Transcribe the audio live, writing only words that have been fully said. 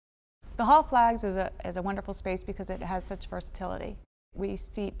The Hall of Flags is a wonderful space because it has such versatility. We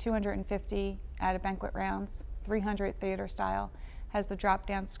seat 250 at a banquet rounds, 300 theater style, has the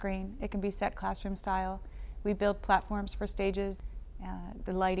drop-down screen. It can be set classroom style. We build platforms for stages.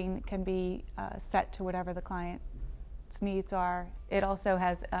 The lighting can be set to whatever the client's needs are. It also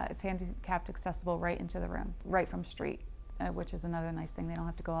has, it's handicapped accessible right into the room, right from street, which is another nice thing. They don't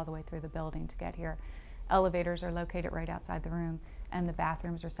have to go all the way through the building to get here. Elevators are located right outside the room, and the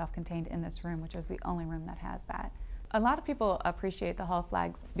bathrooms are self-contained in this room, which is the only room that has that. A lot of people appreciate the Hall of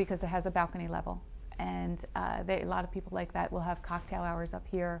Flags because it has a balcony level, and a lot of people like that will have cocktail hours up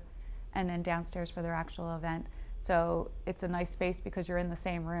here and then downstairs for their actual event. So it's a nice space because you're in the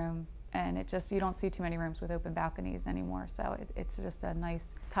same room, and you don't see too many rooms with open balconies anymore, so it's just a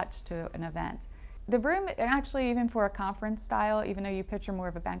nice touch to an event. The room, actually, even for a conference style, even though you picture more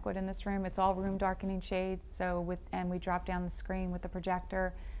of a banquet in this room, it's all room darkening shades. And we drop down the screen with the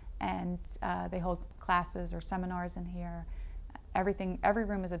projector, and they hold classes or seminars in here. Every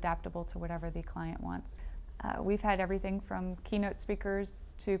room is adaptable to whatever the client wants. We've had everything from keynote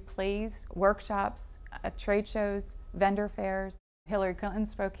speakers to plays, workshops, trade shows, vendor fairs. Hillary Clinton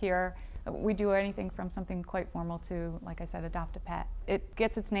spoke here. We do anything from something quite formal to, like I said, adopt a pet. It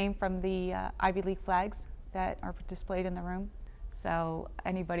gets its name from the Ivy League flags that are displayed in the room. So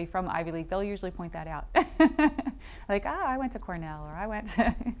anybody from Ivy League, they'll usually point that out. Like, I went to Cornell, or I went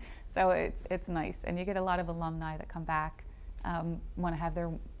to... So it's nice. And you get a lot of alumni that come back, want to have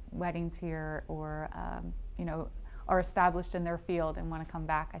their weddings here, or are established in their field and want to come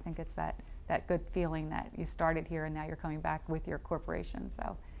back. I think it's that good feeling that you started here and now you're coming back with your corporation.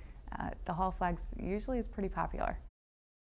 So the Hall of Flags usually is pretty popular.